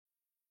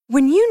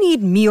When you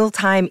need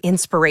mealtime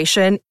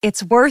inspiration,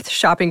 it's worth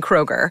shopping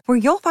Kroger, where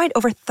you'll find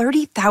over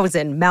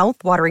 30,000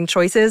 mouth-watering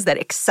choices that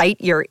excite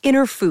your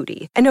inner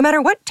foodie. And no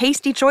matter what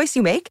tasty choice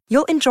you make,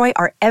 you'll enjoy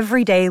our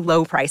everyday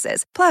low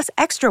prices, plus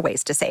extra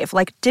ways to save,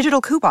 like digital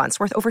coupons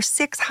worth over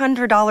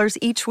 $600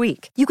 each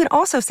week. You can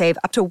also save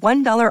up to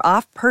 $1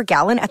 off per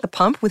gallon at the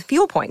pump with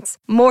fuel points.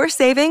 More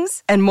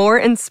savings and more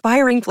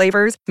inspiring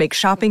flavors make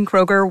shopping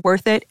Kroger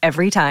worth it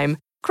every time.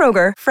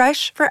 Kroger,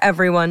 fresh for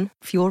everyone.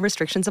 Fuel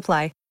restrictions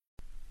apply.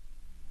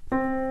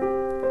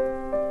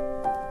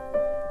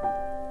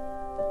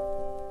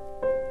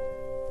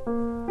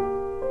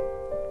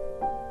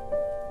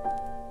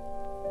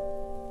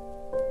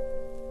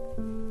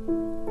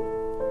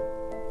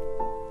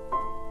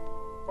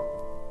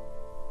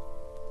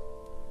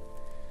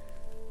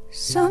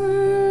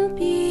 Some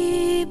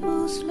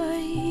people's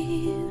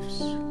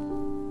lives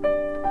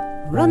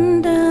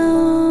run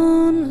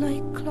down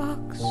like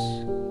clocks.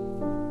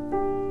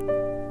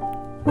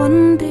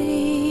 One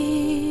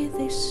day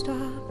they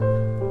stop.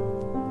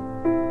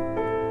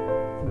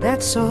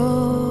 That's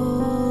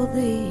all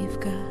they've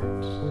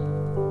got.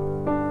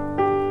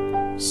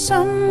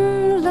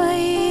 Some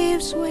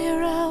lives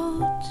wear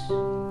out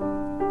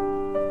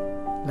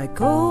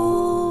like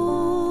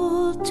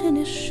old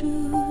tennis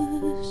shoes.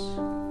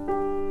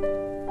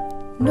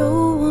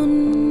 No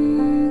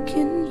one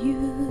can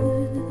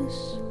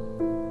use.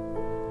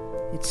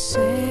 It's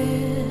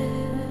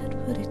sad,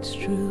 but it's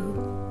true.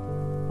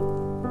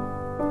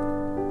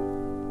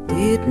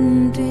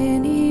 Didn't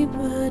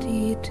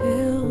anybody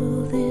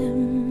tell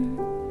them?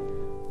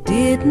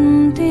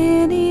 Didn't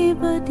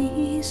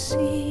anybody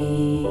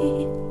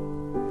see?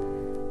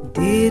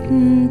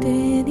 Didn't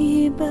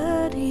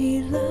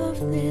anybody love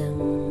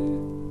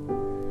them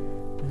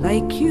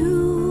like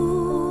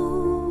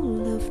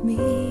you love me?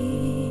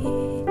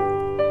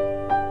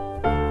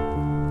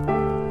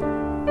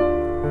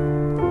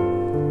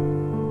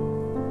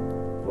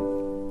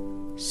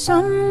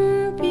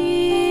 Some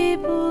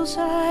people's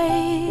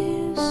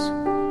eyes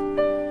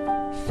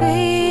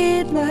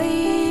fade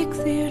like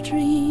their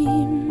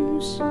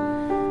dreams,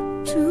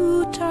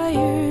 too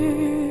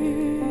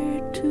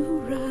tired to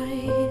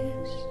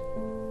rise,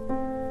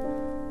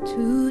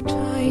 too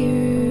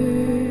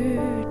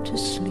tired to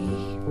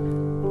sleep.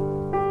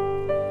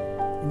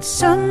 And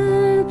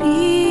some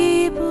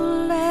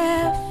people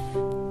laugh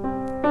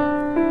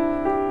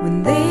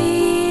when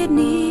they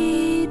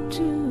need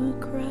to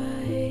cry.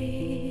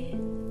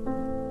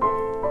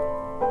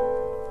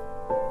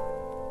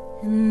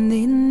 And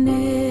they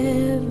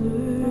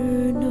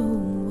never know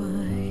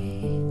why.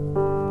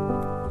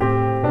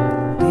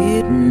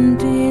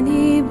 Didn't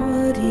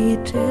anybody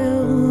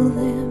tell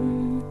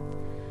them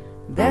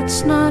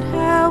that's not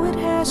how it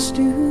has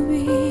to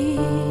be?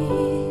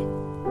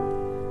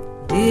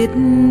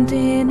 Didn't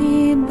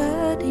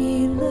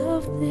anybody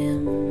love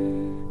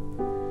them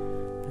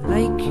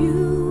like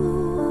you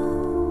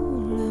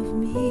love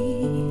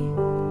me?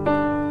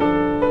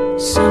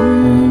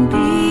 Some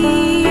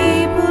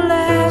people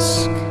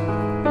ask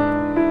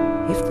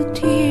if the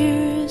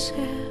tears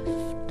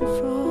have to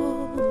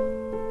fall,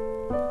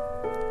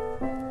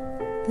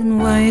 then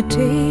why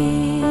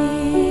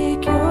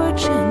take your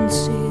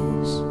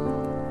chances?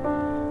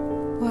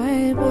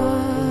 Why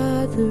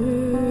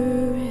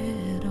bother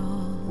at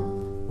all?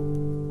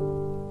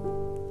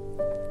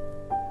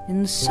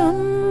 And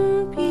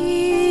some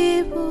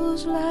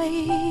people's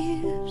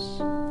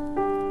lives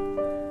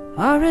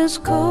are as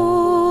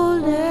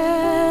cold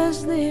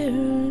as their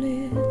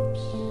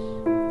lips.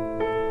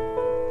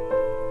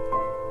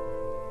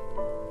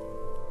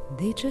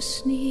 They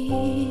just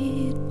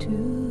need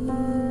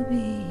to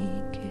be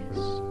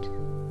kissed.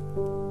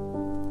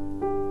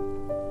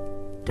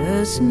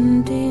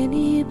 Doesn't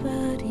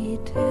anybody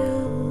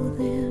tell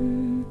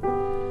them?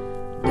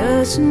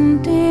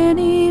 Doesn't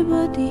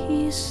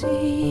anybody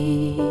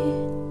see?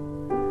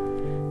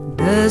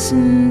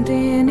 Doesn't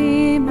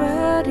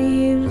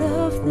anybody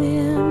love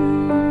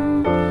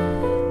them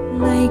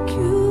like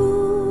you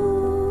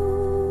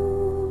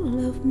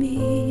love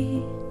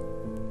me?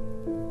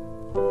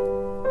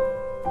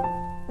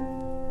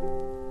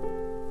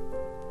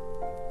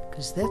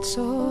 Cause that's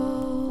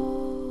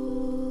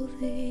all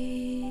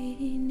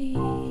they need.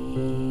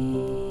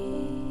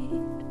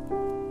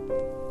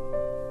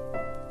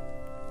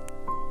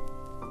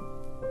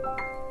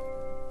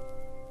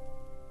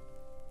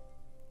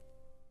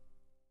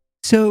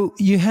 So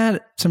you had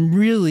some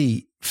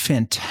really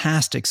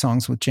fantastic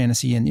songs with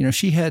Janis Ian. You know,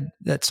 she had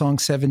that song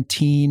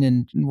 17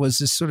 and was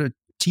this sort of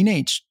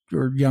teenage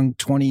or young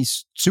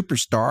 20s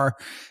superstar.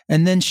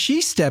 And then she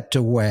stepped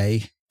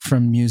away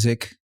from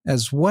music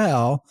as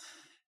well.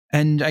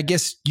 And I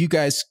guess you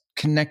guys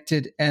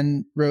connected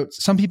and wrote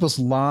Some People's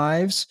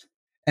Lives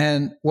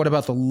and What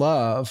About the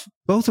Love,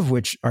 both of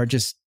which are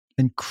just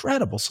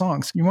incredible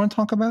songs. You want to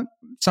talk about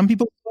Some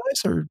People's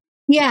Lives? Or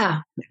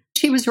Yeah.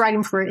 She was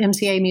writing for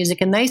MCA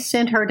Music, and they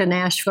sent her to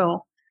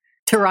Nashville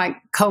to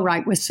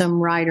co-write with some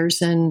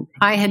writers. And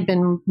I had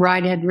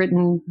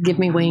written Give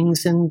Me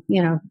Wings and,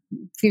 a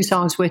few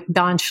songs with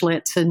Don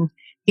Schlitz. And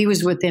he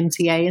was with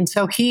MCA. And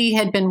so he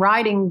had been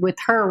writing with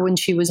her when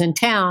she was in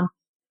town.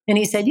 And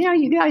he said,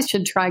 you guys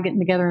should try getting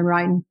together and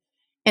writing.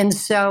 And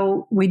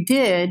so we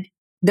did.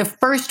 The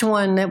first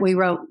one that we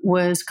wrote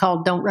was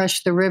called Don't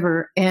Rush the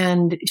River.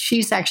 And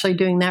she's actually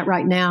doing that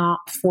right now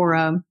for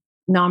a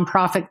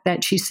nonprofit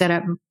that she set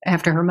up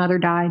after her mother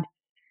died,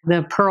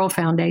 the Pearl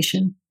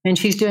Foundation. And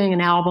she's doing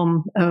an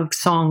album of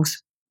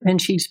songs.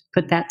 And she's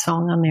put that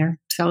song on there.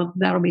 So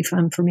that'll be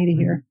fun for me to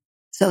hear.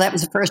 So that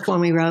was the first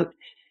one we wrote.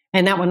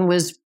 And that one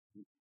was,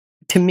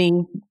 to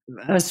me,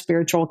 a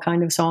spiritual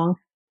kind of song.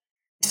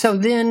 So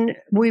then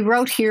we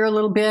wrote here a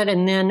little bit,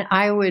 and then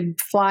I would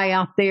fly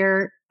out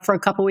there for a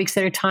couple weeks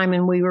at a time,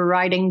 and we were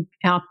writing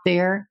out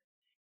there.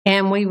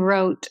 And we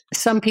wrote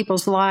Some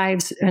People's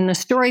Lives. And the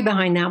story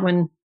behind that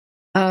one,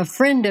 a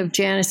friend of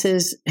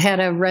Janice's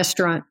had a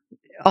restaurant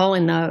all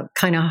in the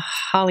kind of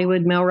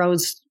Hollywood,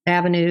 Melrose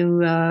Avenue,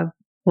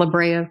 La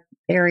Brea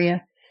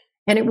area.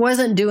 And it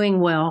wasn't doing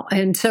well.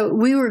 And so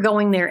we were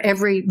going there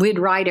we'd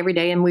write every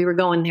day, and we were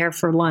going there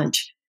for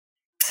lunch.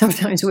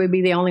 Sometimes we'd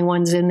be the only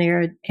ones in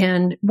there.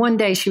 And one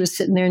day she was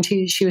sitting there, and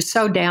she was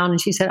so down,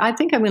 and she said, I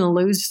think I'm going to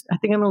lose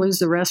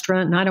the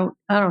restaurant. And I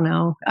don't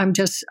know. I'm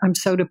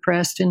so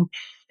depressed.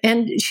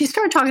 And she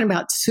started talking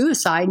about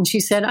suicide. And she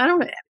said,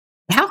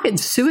 how can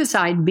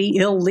suicide be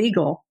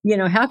illegal?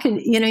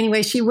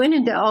 Anyway, she went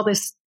into all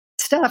this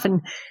stuff.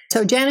 And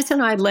so Janice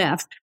and I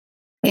left,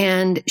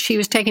 and she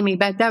was taking me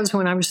back. That was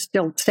when I was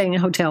still staying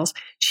in hotels.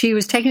 She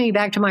was taking me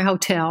back to my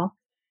hotel.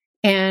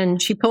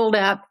 And she pulled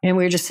up, and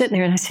we were just sitting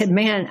there, and I said,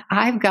 man,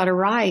 I've got to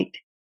write.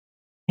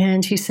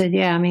 And she said,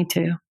 yeah, me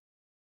too.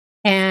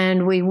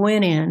 And we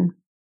went in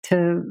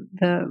to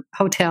the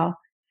hotel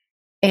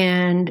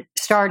and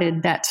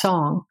started that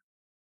song.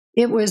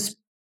 It was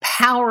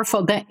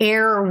powerful. The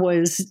air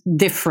was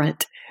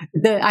different.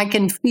 I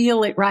can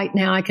feel it right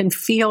now. I can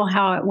feel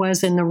how it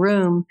was in the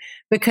room,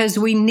 because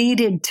we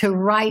needed to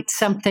write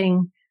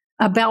something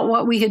about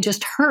what we had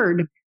just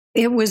heard.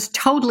 It was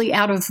totally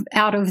out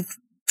of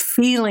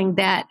feeling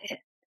that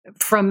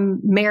from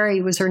Mary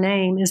is her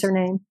name.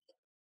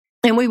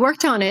 And we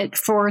worked on it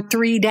for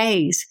 3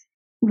 days.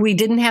 We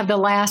didn't have the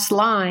last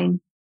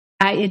line.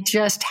 It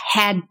just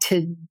had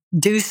to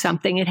do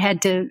something. It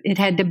had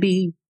to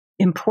be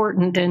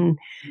important, and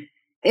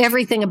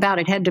everything about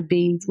it had to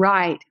be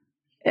right.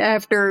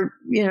 After,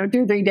 2 or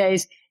 3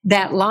 days,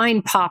 that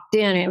line popped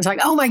in, and it was like,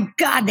 oh my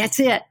God, that's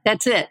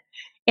it.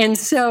 And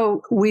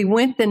so we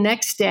went the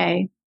next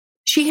day.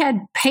 She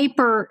had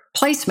paper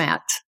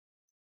placemats.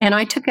 And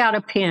I took out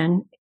a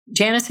pen.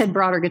 Janice had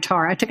brought her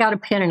guitar. I took out a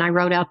pen, and I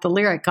wrote out the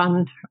lyric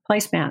on her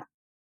placemat.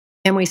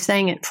 And we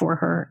sang it for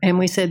her. And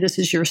we said, this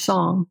is your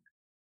song.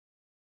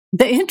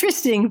 The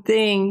interesting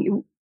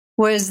thing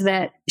was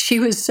that she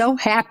was so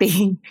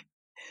happy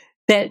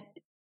that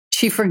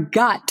she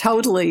forgot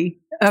totally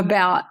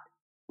about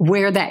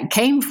where that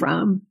came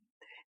from.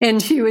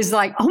 And she was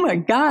like, oh my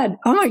God,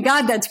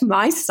 that's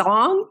my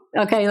song.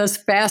 Okay, let's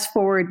fast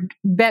forward.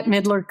 Bette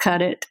Midler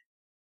cut it.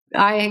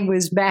 I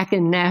was back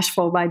in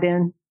Nashville by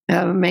then,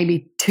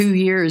 maybe 2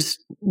 years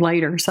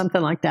later,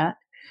 something like that.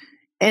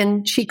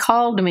 And she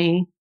called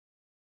me,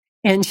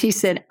 and she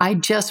said, I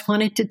just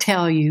wanted to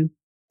tell you,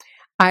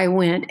 I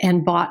went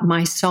and bought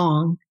my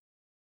song,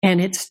 and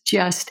it's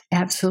just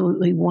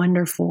absolutely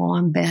wonderful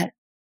on Bette.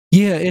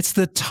 Yeah, it's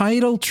the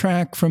title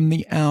track from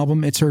the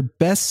album. It's her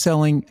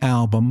best-selling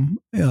album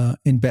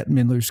in Bette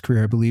Midler's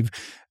career, I believe.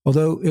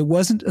 Although it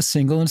wasn't a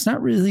single, and it's not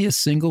really a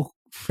single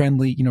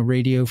friendly,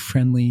 radio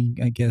friendly,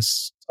 I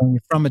guess.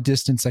 From a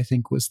Distance, I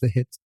think, was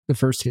the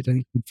first hit. I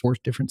think 4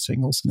 different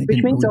singles. And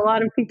which means a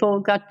lot of people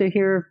got to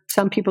hear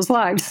Some People's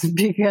Lives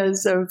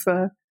because of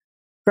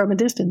From a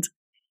Distance.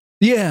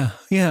 Yeah,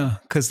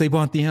 because they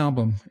bought the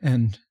album,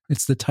 and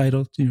it's the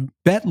title.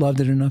 Bette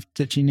loved it enough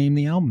that she named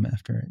the album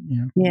after it.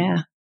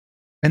 Yeah.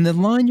 And the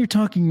line you're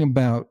talking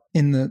about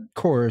in the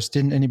chorus,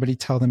 didn't anybody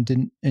tell them?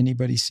 Didn't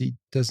anybody see?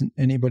 Doesn't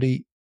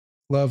anybody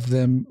love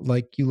them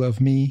like you love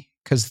me?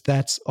 Because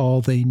that's all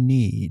they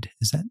need.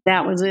 Is that?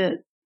 That was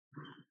it.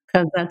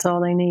 Because that's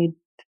all they need.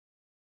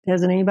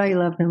 Doesn't anybody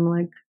love them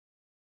like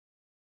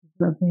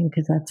love me?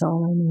 Because that's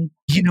all I need.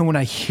 When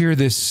I hear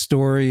this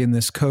story in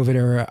this COVID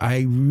era,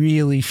 I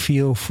really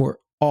feel for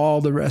all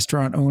the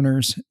restaurant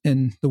owners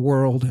in the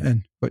world,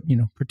 but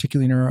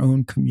particularly in our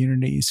own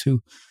communities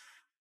who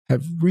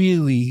have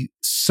really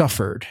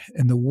suffered,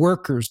 and the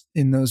workers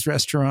in those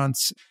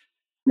restaurants.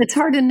 It's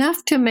hard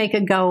enough to make a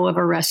go of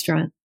a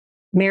restaurant.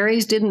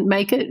 Mary's didn't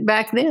make it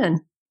back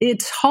then.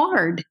 It's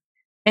hard.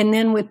 And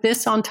then with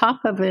this on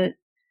top of it,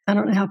 I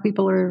don't know how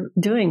people are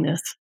doing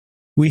this.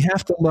 We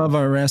have to love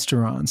our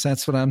restaurants.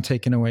 That's what I'm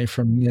taking away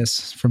from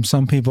this, from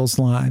Some People's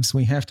Lives.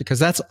 We have to, because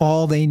that's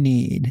all they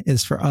need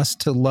is for us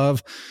to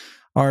love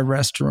our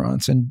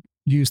restaurants and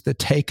use the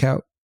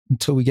takeout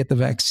until we get the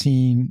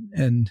vaccine,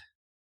 and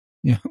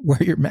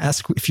wear your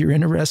mask if you're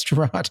in a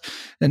restaurant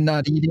and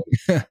not eating.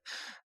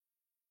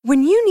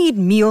 When you need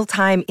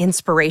mealtime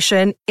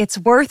inspiration, it's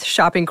worth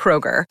shopping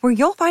Kroger, where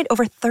you'll find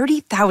over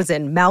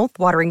 30,000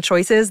 mouth-watering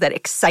choices that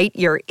excite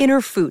your inner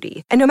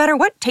foodie. And no matter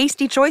what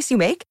tasty choice you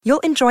make,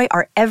 you'll enjoy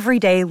our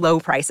everyday low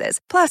prices,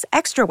 plus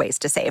extra ways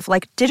to save,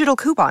 like digital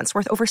coupons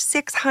worth over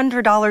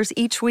 $600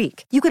 each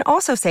week. You can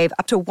also save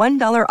up to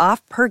 $1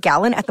 off per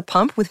gallon at the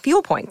pump with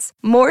fuel points.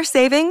 More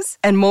savings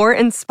and more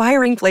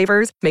inspiring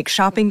flavors make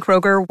shopping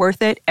Kroger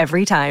worth it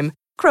every time.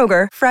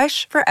 Kroger,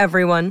 fresh for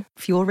everyone.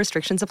 Fuel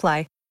restrictions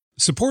apply.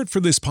 Support for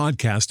this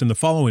podcast and the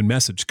following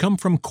message come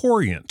from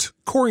Corient.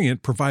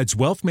 Corient provides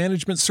wealth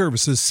management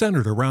services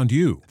centered around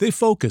you. They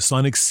focus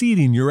on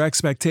exceeding your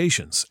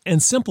expectations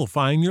and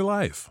simplifying your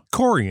life.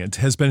 Corient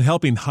has been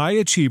helping high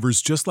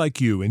achievers just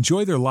like you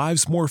enjoy their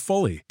lives more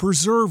fully,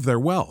 preserve their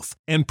wealth,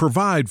 and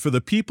provide for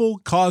the people,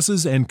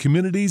 causes, and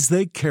communities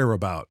they care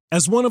about.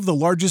 As one of the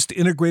largest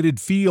integrated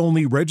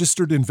fee-only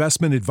registered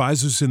investment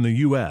advisors in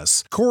the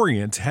U.S.,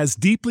 Corient has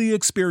deeply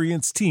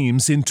experienced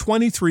teams in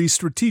 23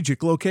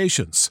 strategic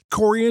locations.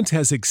 Corient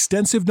has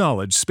extensive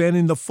knowledge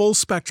spanning the full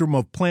spectrum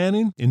of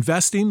planning,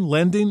 investing,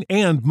 lending,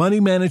 and money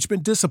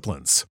management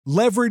disciplines.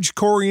 Leverage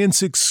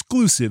Corient's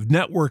exclusive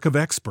network of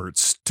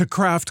experts to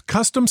craft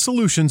custom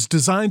solutions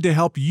designed to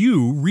help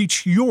you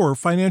reach your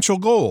financial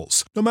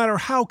goals, no matter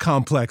how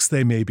complex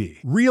they may be.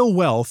 Real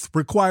wealth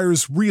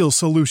requires real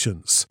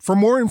solutions. For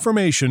more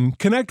information,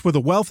 connect with a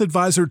wealth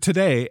advisor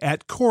today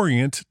at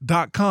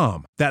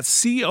Corient.com.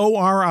 That's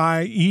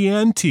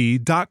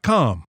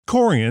Corient.com.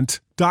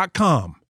 Corient.com.